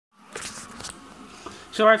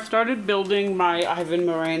So I've started building my Ivan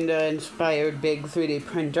Miranda inspired big 3D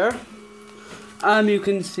printer. You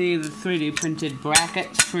can see the 3D printed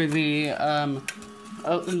brackets for the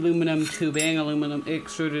aluminum tubing,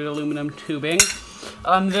 extruded aluminum tubing.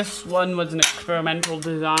 This one was an experimental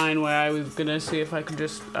design where I was gonna see if I could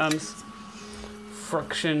just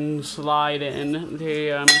friction slide in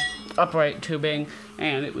the upright tubing,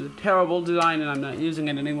 and it was a terrible design, and I'm not using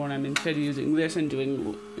it anymore. I'm instead using this and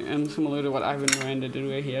doing similar to what Ivan Miranda did,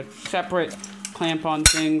 where he had separate clamp-on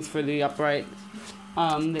things for the upright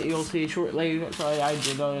that you'll see shortly. So I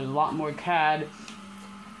did a lot more CAD.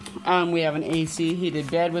 We have an AC heated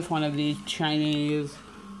bed with one of these Chinese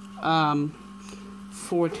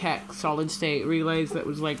Vortex solid-state relays that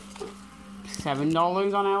was like $7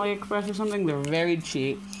 on AliExpress or something. They're very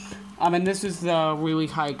cheap. And this is the really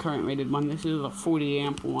high current rated one. This is a 40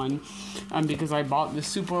 amp one. Because I bought the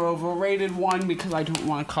super overrated one because I don't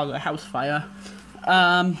want to cause a house fire.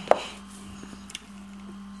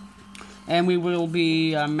 And we will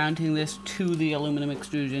be mounting this to the aluminum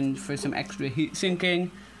extrusion for some extra heat sinking.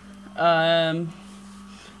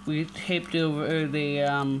 We taped over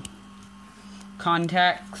the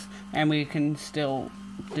contacts, and we can still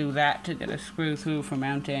do that to get a screw through for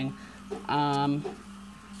mounting,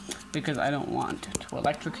 because I don't want to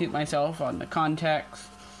electrocute myself on the contacts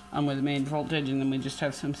with the main voltage, and then we just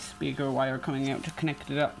have some speaker wire coming out to connect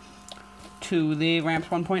it up to the Ramps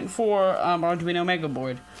 1.4 Arduino Mega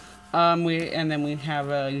board. And then we have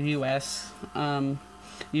a US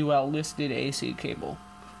UL listed AC cable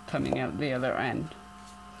coming out the other end,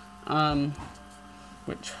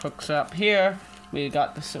 which hooks up here. We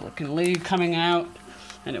got the silicon lead coming out,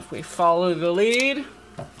 and if we follow the lead,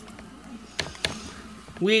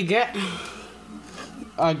 we get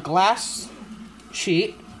a glass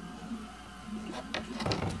sheet,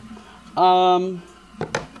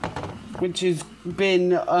 which has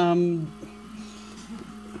been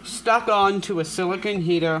stuck onto a silicon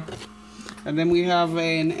heater, and then we have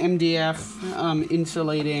an MDF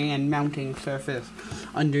insulating and mounting surface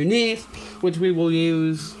underneath, which we will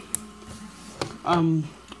use,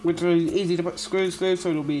 which is easy to put screws through, so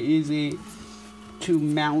it'll be easy to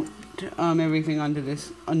mount everything onto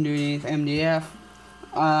this underneath MDF,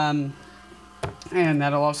 and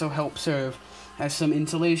that'll also help serve as some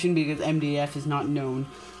insulation, because MDF is not known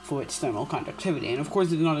for its thermal conductivity, and of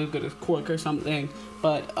course it's not as good as cork or something,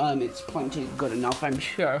 but it's plenty good enough, I'm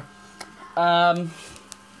sure.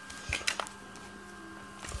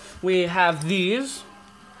 We have these,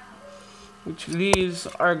 which these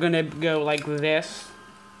are gonna go like this,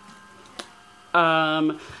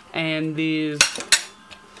 and these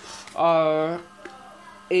are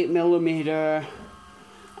 8mm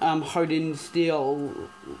hardened steel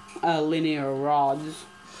linear rods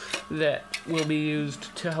that will be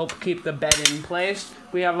used to help keep the bed in place.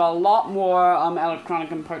 We have a lot more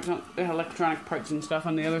electronic parts and stuff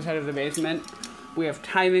on the other side of the basement. We have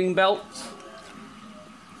timing belts.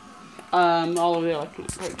 All of the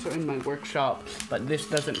electronic parts are in my workshop, but this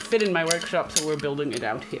doesn't fit in my workshop, so we're building it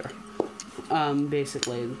out here.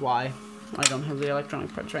 Basically is why I don't have the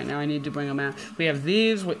electronic parts right now. I need to bring them out. We have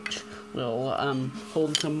these, which will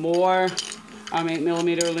hold some more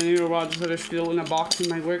 8mm linear rods that are still in a box in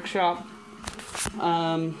my workshop.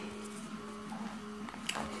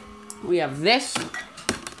 We have this,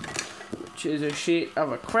 which is a sheet of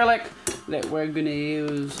acrylic that we're going to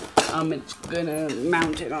use. It's going to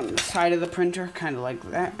mount it on the side of the printer, kind of like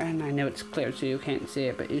that. And I know it's clear so you can't see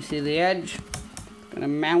it, but you see the edge? It's going to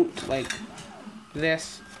mount like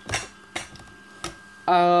this.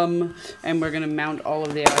 And we're going to mount all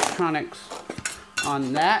of the electronics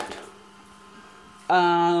on that.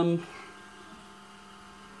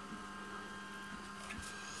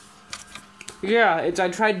 Yeah, I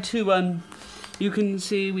tried to, you can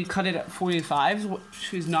see we cut it at 45s,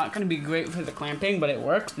 which is not going to be great for the clamping, but it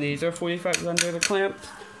works. These are 45s under the clamps.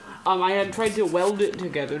 I had tried to weld it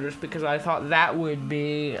together just because I thought that would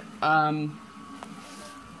be,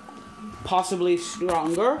 possibly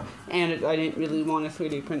stronger, and I didn't really want to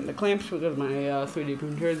 3D print the clamps because my 3D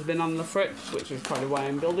printer has been on the fritz, which is part of why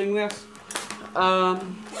I'm building this.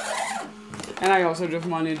 And I also just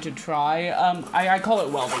wanted to try, I call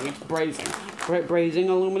it welding, it's brazing. Brazing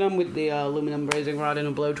aluminum with the aluminum brazing rod and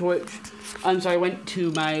a blowtorch. So I went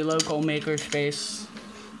to my local makerspace,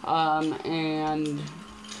 and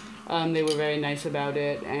they were very nice about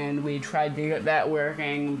it, and we tried to get that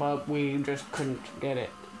working, but we just couldn't get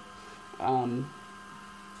it.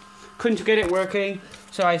 Working,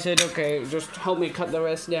 so I said, okay, just help me cut the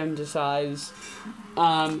rest down to size.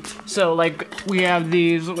 So like we have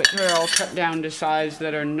these which are all cut down to size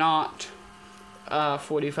that are not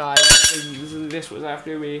 45. This was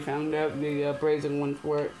after we found out the brazing wouldn't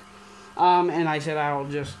work. And I said I'll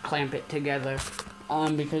just clamp it together.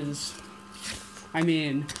 Because, I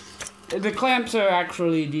mean, the clamps are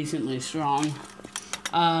actually decently strong.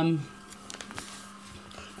 And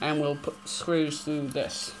we'll put screws through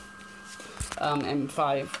this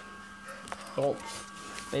M5 bolts,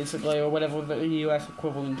 basically, or whatever the US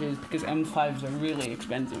equivalent is, because M5s are really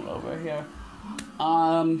expensive over here.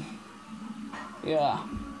 Yeah.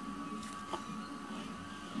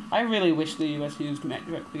 I really wish the US used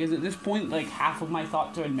metric, because at this point, like, half of my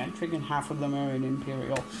thoughts are in metric and half of them are in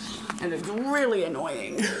imperial. And it's really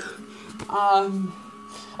annoying.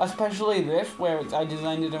 Especially this, where I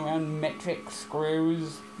designed it around metric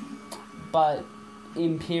screws, but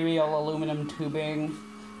imperial aluminum tubing,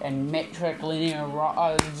 and metric linear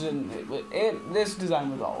rods, and this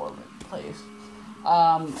design was all over the place.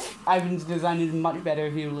 Ivan's design is much better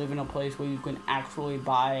if you live in a place where you can actually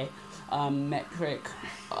buy metric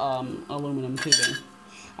aluminum tubing.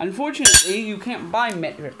 Unfortunately, you can't buy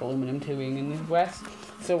metric aluminum tubing in the West,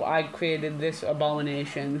 so I created this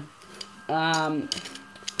abomination that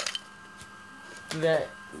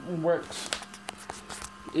works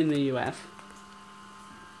in the US.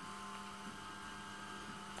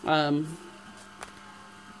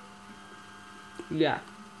 Yeah.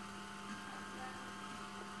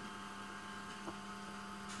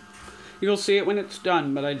 You'll see it when it's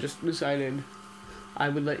done, but I just decided I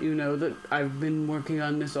would let you know that I've been working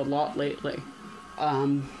on this a lot lately.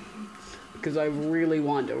 Because I really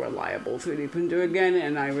want a reliable 3D printer again,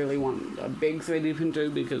 and I really want a big 3D printer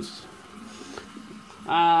because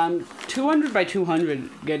 200 by 200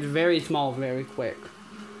 gets very small very quick.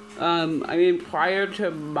 I mean, prior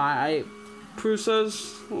to my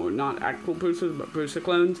Prusas, or not actual Prusas, but Prusa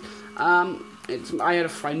clones, I had a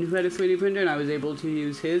friend who had a 3D printer, and I was able to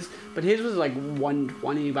use his, but his was like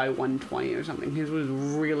 120 by 120 or something. His was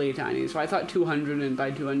really tiny, so I thought 200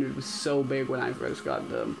 by 200 was so big when I first got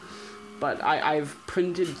them. But I've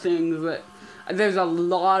printed things that, there's a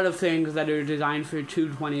lot of things that are designed for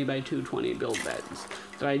 220 by 220 build beds,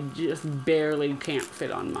 so I just barely can't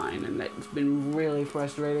fit on mine, and that's been really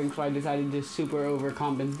frustrating, so I decided to super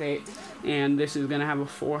overcompensate, and this is going to have a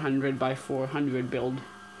 400 by 400 build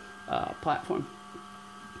platform.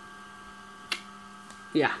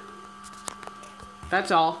 Yeah.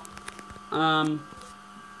 That's all. I'm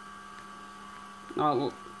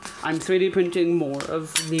 3D printing more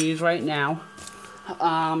of these right now.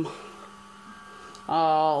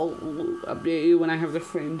 I'll update you when I have the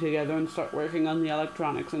frame together and start working on the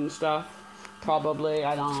electronics and stuff. Probably,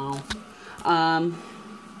 I don't know.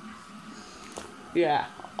 Yeah,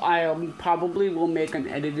 I probably will make an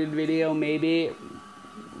edited video, maybe,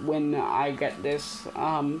 when I get this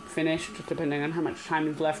finished, depending on how much time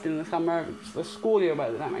is left in the summer. If it's the school year by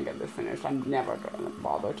the time I get this finished, I'm never going to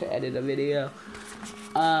bother to edit a video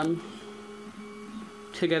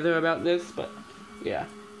together about this, but yeah.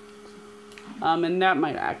 And that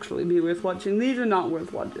might actually be worth watching. These are not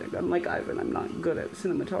worth watching. I'm like Ivan, I'm not good at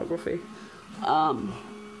cinematography.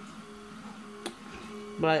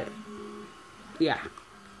 But yeah,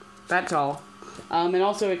 that's all. And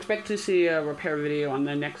also expect to see a repair video on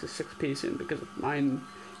the Nexus 6P soon, because mine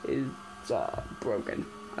is broken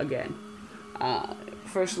again.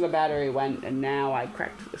 First the battery went, and now I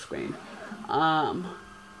cracked the screen.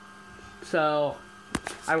 So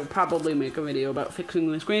I will probably make a video about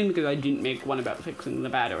fixing the screen, because I didn't make one about fixing the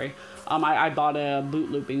battery. I bought a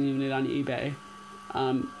boot looping unit on eBay,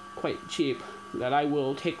 quite cheap, that I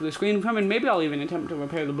will take the screen from, and maybe I'll even attempt to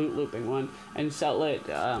repair the boot looping one and sell it,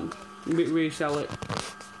 resell it.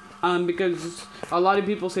 Because a lot of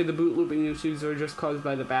people say the boot looping issues are just caused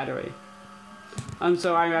by the battery.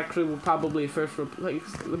 So I actually will probably first replace,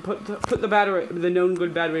 put the battery, the known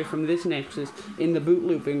good battery from this Nexus in the boot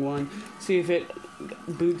looping one, see if it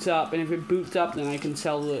boots up, and if it boots up, then I can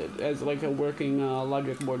sell it as like a working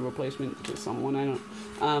logic board replacement to someone. I don't,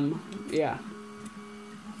 yeah.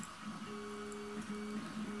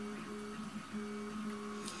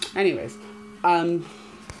 Anyways,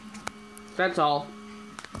 that's all.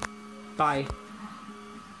 Bye.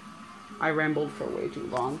 I rambled for way too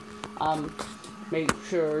long. Make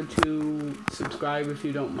sure to subscribe if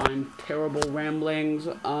you don't mind terrible ramblings,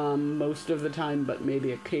 most of the time, but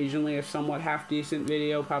maybe occasionally a somewhat half-decent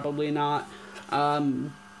video, probably not.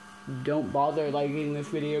 Don't bother liking this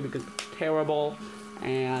video because it's terrible,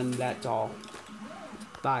 and that's all.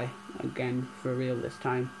 Bye, again, for real this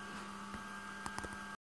time.